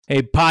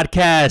Hey,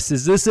 podcast,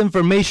 is this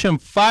information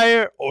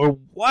fire or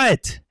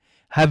what?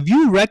 Have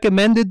you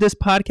recommended this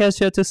podcast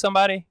yet to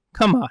somebody?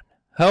 Come on,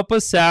 help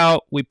us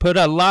out. We put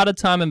a lot of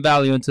time and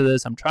value into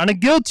this. I'm trying to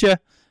guilt you.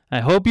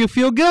 I hope you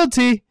feel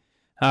guilty.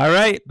 All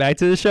right, back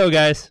to the show,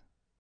 guys.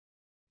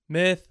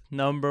 Myth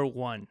number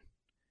 1.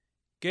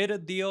 Get a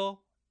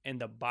deal and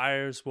the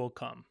buyers will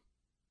come.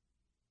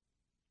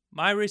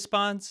 My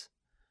response?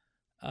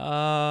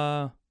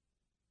 But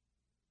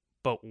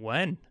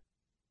when?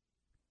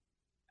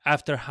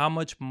 After how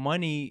much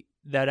money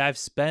that I've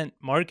spent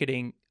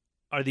marketing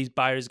are these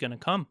buyers going to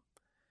come?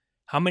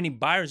 How many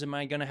buyers am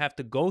I going to have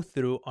to go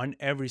through on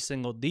every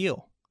single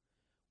deal?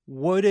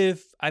 What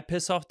if I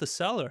piss off the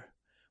seller?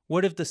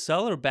 What if the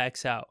seller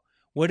backs out?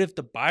 What if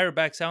the buyer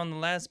backs out in the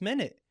last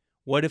minute?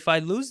 What if I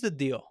lose the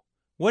deal?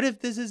 What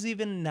if this is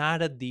even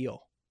not a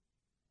deal?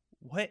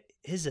 What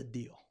is a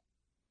deal?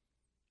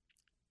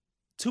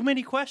 Too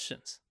many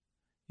questions.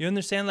 You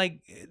understand?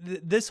 Like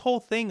this whole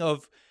thing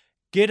of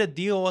get a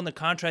deal on the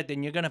contract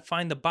and you're going to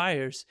find the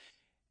buyers.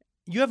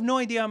 You have no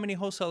idea how many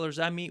wholesalers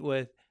I meet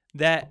with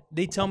that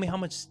they tell me how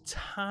much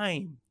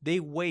time they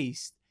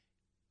waste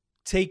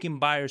taking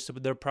buyers to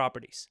their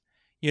properties.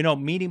 You know,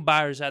 meeting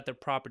buyers at their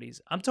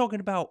properties. I'm talking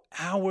about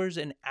hours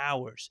and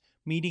hours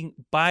meeting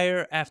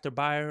buyer after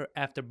buyer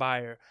after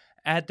buyer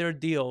at their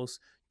deals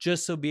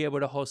just to be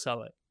able to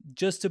wholesale it.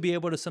 Just to be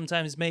able to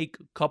sometimes make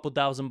a couple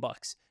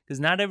 $1,000. Because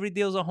not every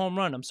deal is a home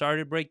run. I'm sorry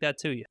to break that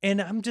to you. And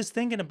I'm just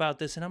thinking about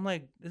this and I'm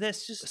like,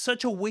 that's just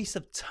such a waste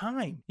of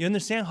time. You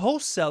understand?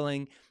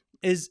 Wholesaling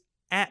is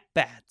at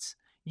bats.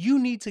 You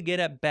need to get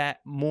at bat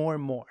more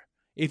and more.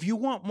 If you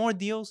want more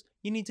deals,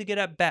 you need to get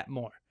at bat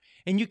more.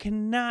 And you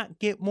cannot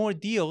get more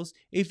deals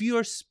if you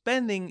are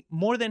spending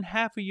more than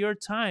half of your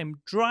time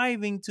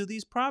driving to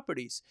these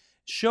properties,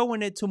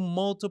 showing it to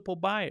multiple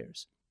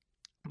buyers.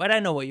 But I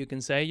know what you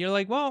can say. You're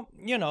like, well,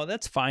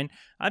 that's fine.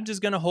 I'm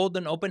just going to hold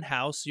an open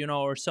house,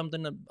 or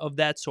something of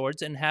that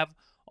sort and have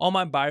all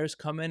my buyers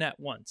come in at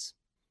once.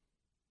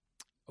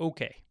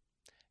 Okay.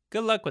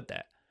 Good luck with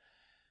that.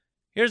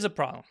 Here's the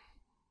problem.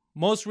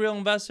 Most real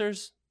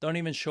investors don't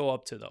even show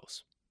up to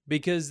those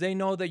because they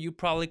know that you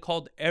probably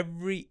called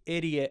every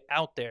idiot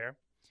out there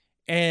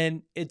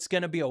and it's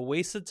going to be a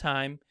waste of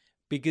time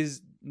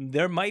because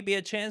there might be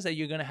a chance that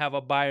you're going to have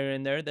a buyer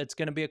in there that's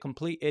going to be a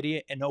complete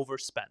idiot and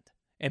overspend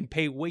and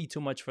pay way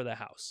too much for the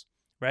house,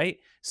 right?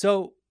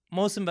 So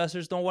most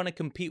investors don't want to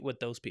compete with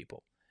those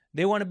people.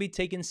 They want to be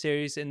taken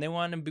serious and they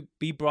want to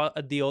be brought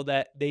a deal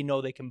that they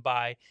know they can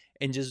buy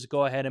and just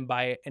go ahead and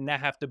buy it and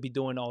not have to be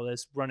doing all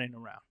this running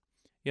around.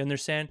 You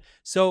understand?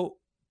 So,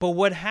 but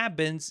what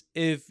happens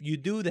if you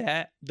do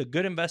that, the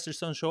good investors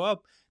don't show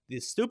up, the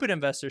stupid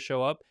investors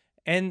show up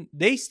and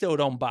they still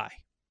don't buy.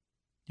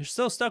 You're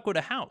still stuck with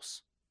a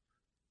house.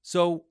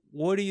 So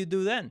what do you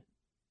do then?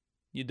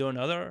 You do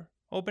another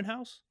open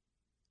house?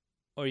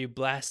 Or you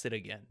blast it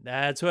again.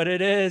 That's what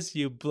it is.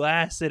 You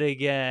blast it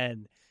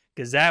again.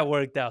 Because that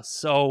worked out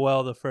so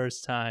well the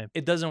first time.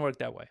 It doesn't work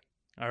that way.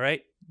 All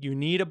right? You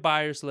need a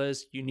buyer's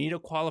list. You need a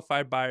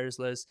qualified buyer's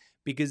list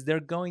because they're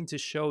going to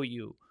show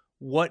you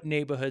what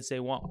neighborhoods they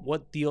want,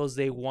 what deals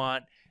they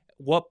want,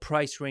 what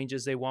price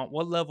ranges they want,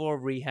 what level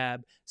of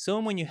rehab. So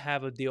when you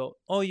have a deal,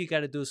 all you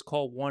got to do is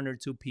call 1 or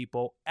 2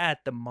 people at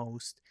the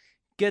most.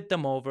 Get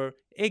them over.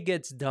 It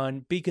gets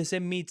done because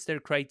it meets their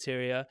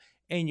criteria.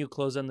 And you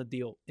close on the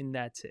deal, and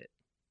that's it.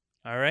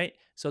 All right?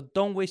 So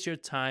don't waste your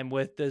time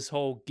with this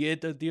whole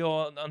get the deal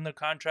on the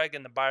contract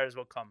and the buyers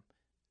will come.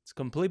 It's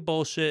complete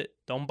bullshit.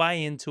 Don't buy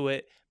into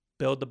it.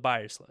 Build the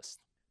buyers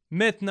list.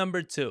 Myth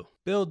number 2,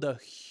 build a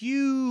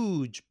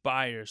huge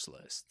buyers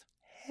list.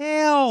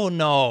 Hell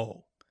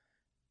no.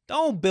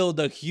 Don't build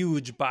a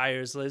huge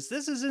buyers list.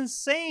 This is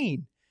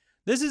insane.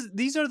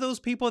 These are those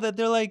people that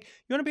they're like,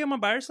 you want to be on my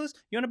buyers list?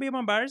 You want to be on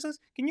my buyers list?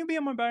 Can you be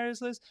on my buyers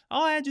list?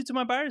 I'll add you to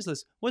my buyers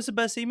list. What's the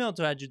best email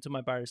to add you to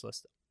my buyers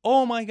list?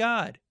 Oh my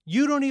God.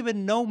 You don't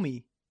even know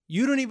me.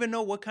 You don't even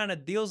know what kind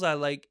of deals I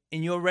like,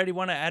 and you already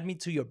want to add me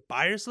to your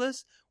buyers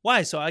list?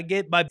 Why? So I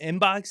get my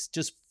inbox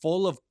just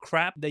full of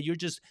crap that you're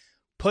just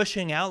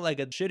pushing out like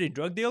a shitty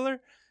drug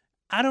dealer?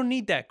 I don't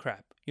need that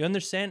crap. You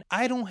understand?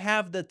 I don't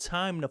have the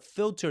time to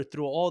filter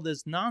through all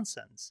this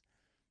nonsense.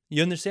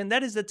 You understand?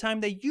 That is the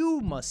time that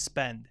you must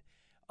spend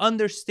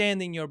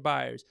understanding your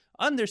buyers,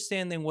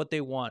 understanding what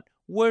they want,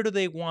 where do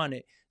they want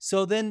it.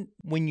 So then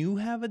when you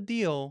have a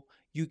deal,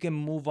 you can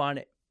move on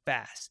it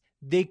fast.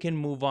 They can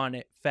move on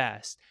it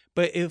fast.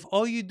 But if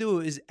all you do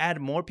is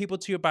add more people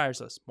to your buyers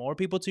list, more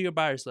people to your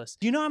buyers list,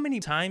 do you know how many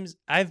times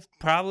I've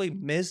probably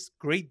missed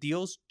great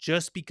deals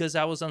just because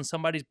I was on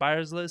somebody's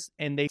buyers list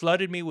and they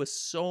flooded me with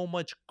so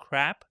much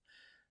crap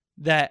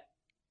that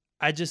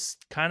I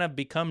just kind of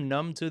become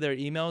numb to their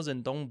emails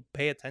and don't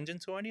pay attention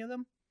to any of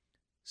them?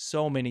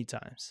 So many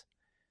times.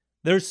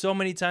 There's so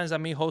many times I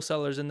meet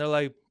wholesalers and they're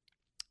like,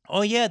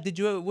 oh yeah,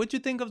 what'd you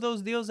think of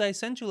those deals I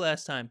sent you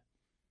last time?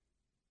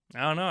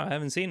 I don't know. I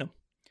haven't seen them.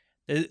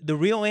 The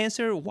real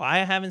answer why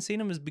I haven't seen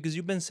them is because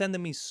you've been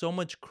sending me so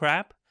much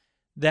crap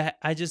that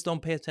I just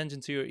don't pay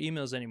attention to your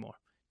emails anymore.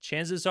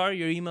 Chances are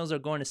your emails are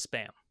going to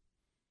spam.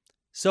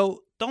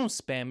 So Don't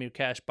spam your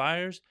cash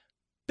buyers.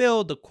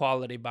 Build a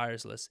quality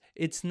buyers list.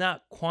 It's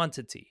not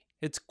quantity,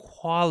 it's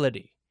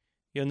quality.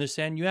 You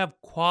understand? You have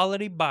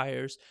quality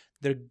buyers,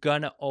 they're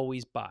gonna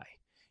always buy.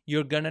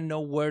 You're gonna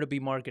know where to be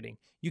marketing.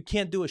 You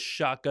can't do a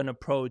shotgun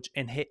approach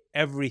and hit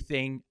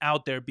everything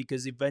out there,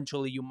 because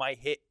eventually you might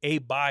hit a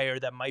buyer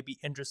that might be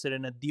interested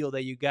in a deal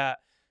that you got,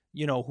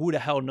 who the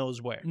hell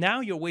knows where.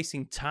 Now you're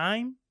wasting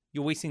time.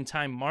 You're wasting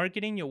time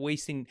marketing. You're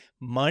wasting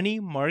money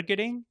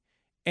marketing.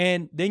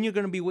 And then you're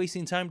going to be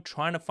wasting time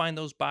trying to find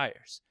those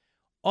buyers.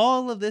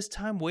 All of this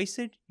time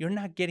wasted, you're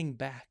not getting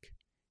back.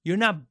 You're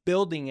not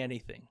building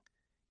anything.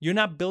 You're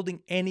not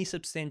building any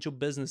substantial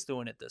business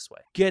doing it this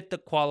way. Get the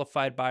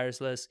qualified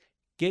buyers list.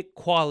 Get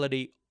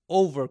quality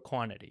over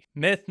quantity.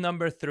 Myth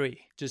number 3,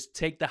 just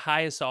take the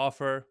highest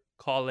offer,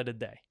 call it a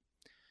day.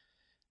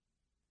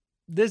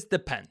 This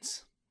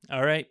depends,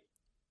 all right?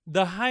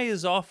 The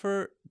highest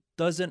offer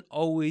doesn't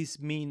always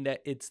mean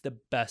that it's the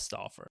best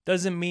offer.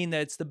 Doesn't mean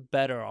that it's the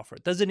better offer.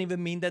 Doesn't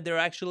even mean that they're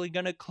actually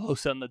going to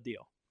close on the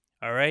deal,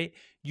 all right?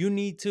 You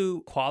need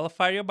to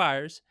qualify your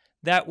buyers.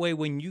 That way,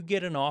 when you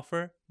get an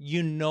offer,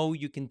 you know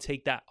you can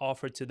take that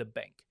offer to the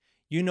bank.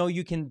 You know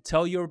you can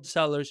tell your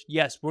sellers,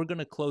 yes, we're going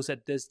to close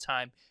at this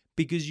time,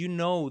 because you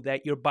know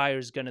that your buyer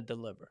is going to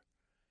deliver.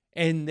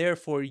 And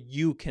therefore,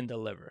 you can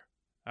deliver.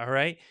 All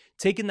right?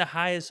 Taking the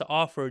highest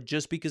offer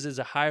just because it's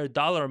a higher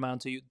dollar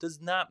amount to you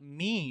does not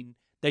mean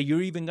that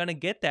you're even going to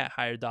get that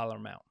higher dollar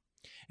amount.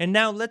 And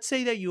now let's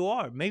say that you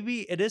are.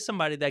 Maybe it is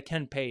somebody that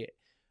can pay it.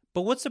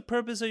 But what's the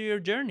purpose of your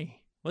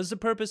journey? What's the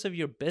purpose of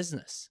your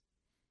business?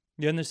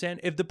 You understand?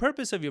 If the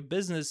purpose of your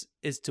business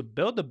is to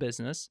build a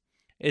business,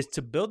 is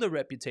to build a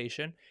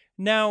reputation,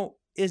 now,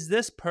 is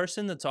this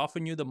person that's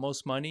offering you the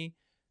most money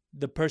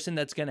the person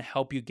that's going to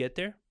help you get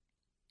there?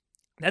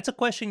 That's a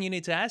question you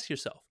need to ask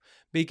yourself,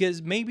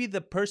 because maybe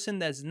the person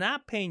that's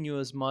not paying you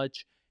as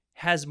much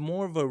has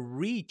more of a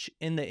reach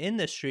in the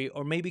industry,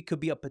 or maybe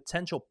could be a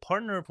potential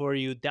partner for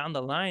you down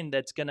the line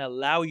that's going to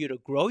allow you to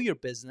grow your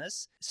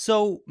business.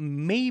 So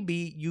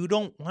maybe you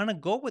don't want to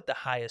go with the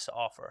highest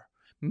offer.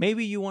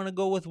 Maybe you want to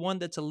go with one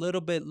that's a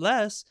little bit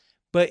less,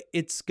 but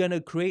it's going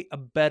to create a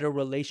better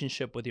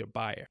relationship with your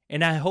buyer.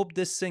 And I hope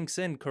this sinks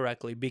in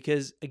correctly,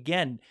 because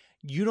again,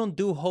 you don't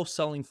do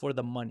wholesaling for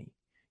the money.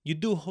 You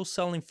do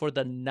wholesaling for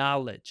the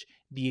knowledge,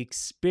 the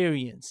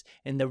experience,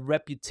 and the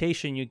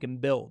reputation you can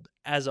build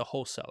as a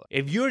wholesaler.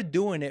 If you're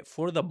doing it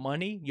for the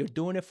money, you're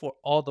doing it for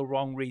all the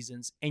wrong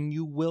reasons, and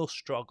you will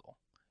struggle,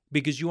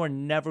 because you are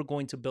never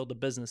going to build a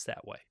business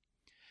that way.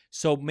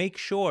 So make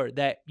sure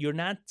that you're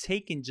not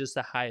taking just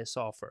the highest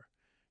offer.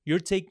 You're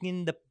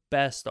taking the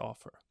best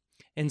offer.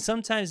 And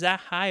sometimes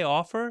that high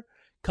offer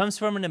comes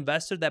from an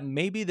investor that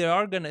maybe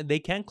they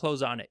can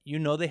close on it. You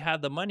know they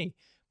have the money,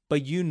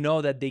 but you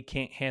know that they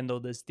can't handle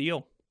this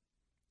deal.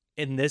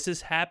 And this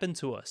has happened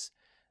to us.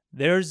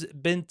 There's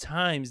been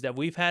times that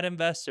we've had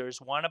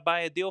investors want to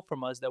buy a deal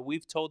from us that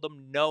we've told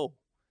them no,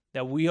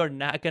 that we are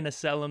not going to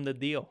sell them the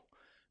deal,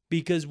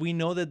 because we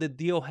know that the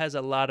deal has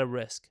a lot of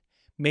risk.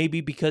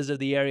 Maybe because of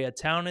the area of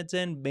town it's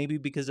in, maybe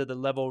because of the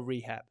level of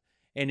rehab,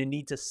 and it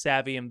needs a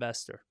savvy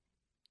investor.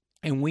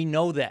 And we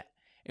know that.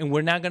 And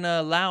we're not going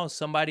to allow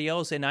somebody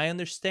else. And I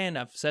understand,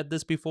 I've said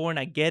this before and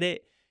I get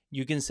it.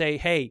 You can say,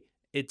 hey,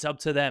 it's up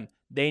to them.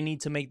 They need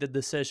to make the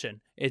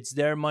decision. It's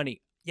their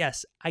money.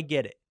 Yes, I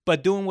get it.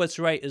 But doing what's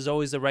right is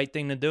always the right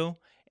thing to do.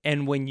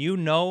 And when you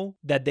know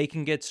that they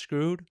can get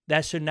screwed,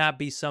 that should not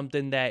be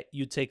something that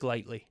you take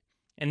lightly.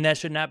 And that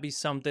should not be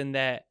something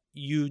that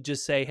you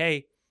just say,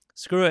 hey,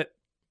 screw it.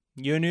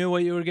 You knew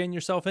what you were getting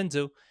yourself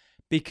into.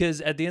 Because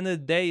at the end of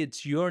the day,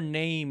 it's your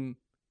name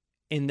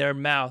in their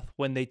mouth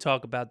when they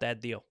talk about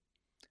that deal.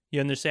 You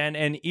understand?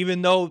 And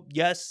even though,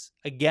 yes,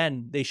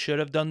 again, they should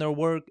have done their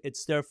work,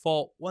 it's their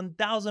fault,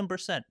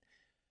 1000%.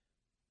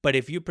 But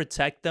if you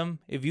protect them,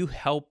 if you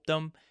help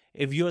them,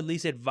 if you at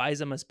least advise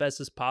them as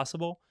best as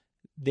possible,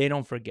 they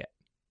don't forget.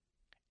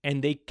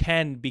 And they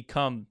can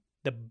become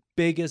the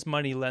biggest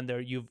money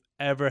lender you've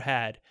ever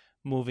had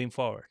moving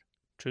forward.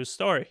 True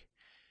story.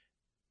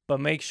 But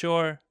make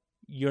sure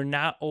you're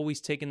not always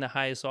taking the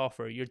highest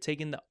offer. You're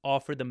taking the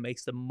offer that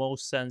makes the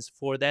most sense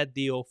for that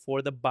deal,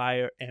 for the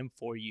buyer, and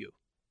for you.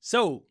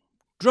 So,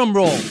 drum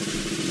roll,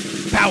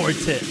 power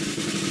tip.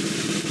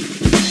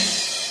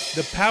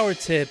 The power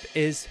tip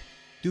is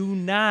do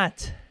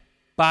not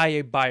buy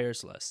a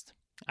buyer's list.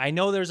 I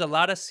know there's a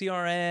lot of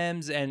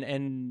CRMs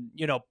and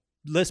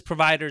list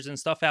providers and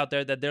stuff out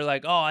there that they're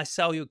like, oh, I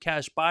sell you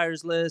cash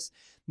buyers list.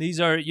 These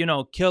are,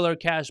 killer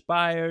cash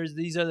buyers.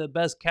 These are the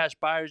best cash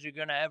buyers you're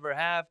going to ever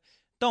have.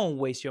 Don't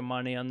waste your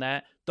money on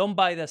that. Don't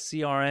buy the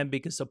CRM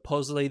because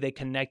supposedly they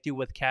connect you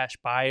with cash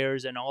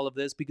buyers and all of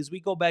this, because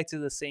we go back to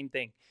the same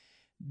thing.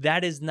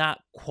 That is not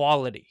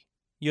quality.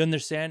 You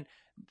understand?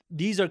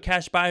 These are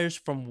cash buyers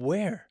from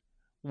where?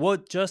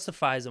 What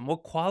justifies them?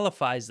 What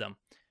qualifies them?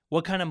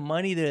 What kind of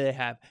money do they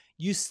have?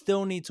 You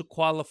still need to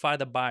qualify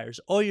the buyers.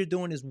 All you're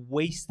doing is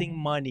wasting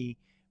money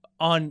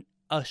on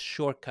a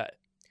shortcut.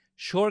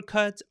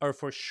 Shortcuts are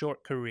for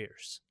short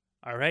careers.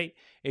 All right?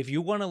 If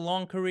you want a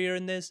long career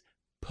in this,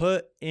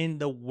 put in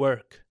the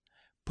work.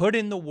 put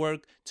in the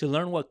work to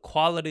learn what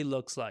quality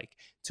looks like,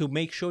 to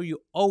make sure you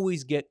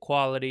always get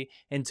quality,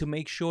 and to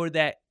make sure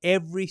that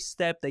every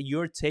step that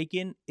you're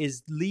taking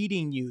is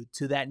leading you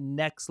to that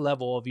next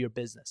level of your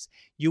business.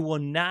 You will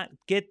not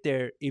get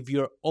there if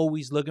you're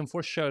always looking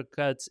for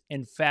shortcuts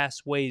and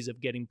fast ways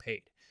of getting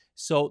paid.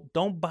 So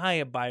don't buy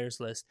a buyer's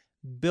list.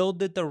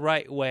 Build it the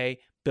right way.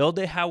 Build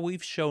it how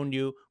we've shown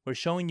you. We're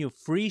showing you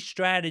free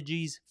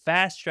strategies,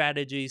 fast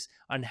strategies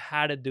on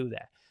how to do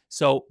that.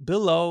 So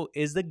below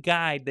is the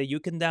guide that you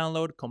can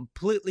download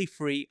completely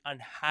free on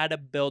how to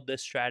build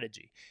this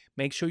strategy.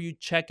 Make sure you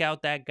check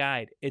out that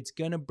guide. It's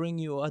going to bring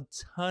you a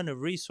ton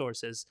of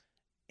resources,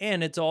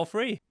 and it's all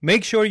free.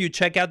 Make sure you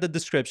check out the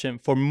description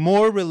for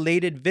more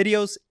related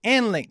videos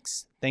and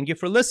links. Thank you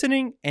for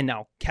listening, and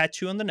I'll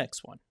catch you on the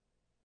next one.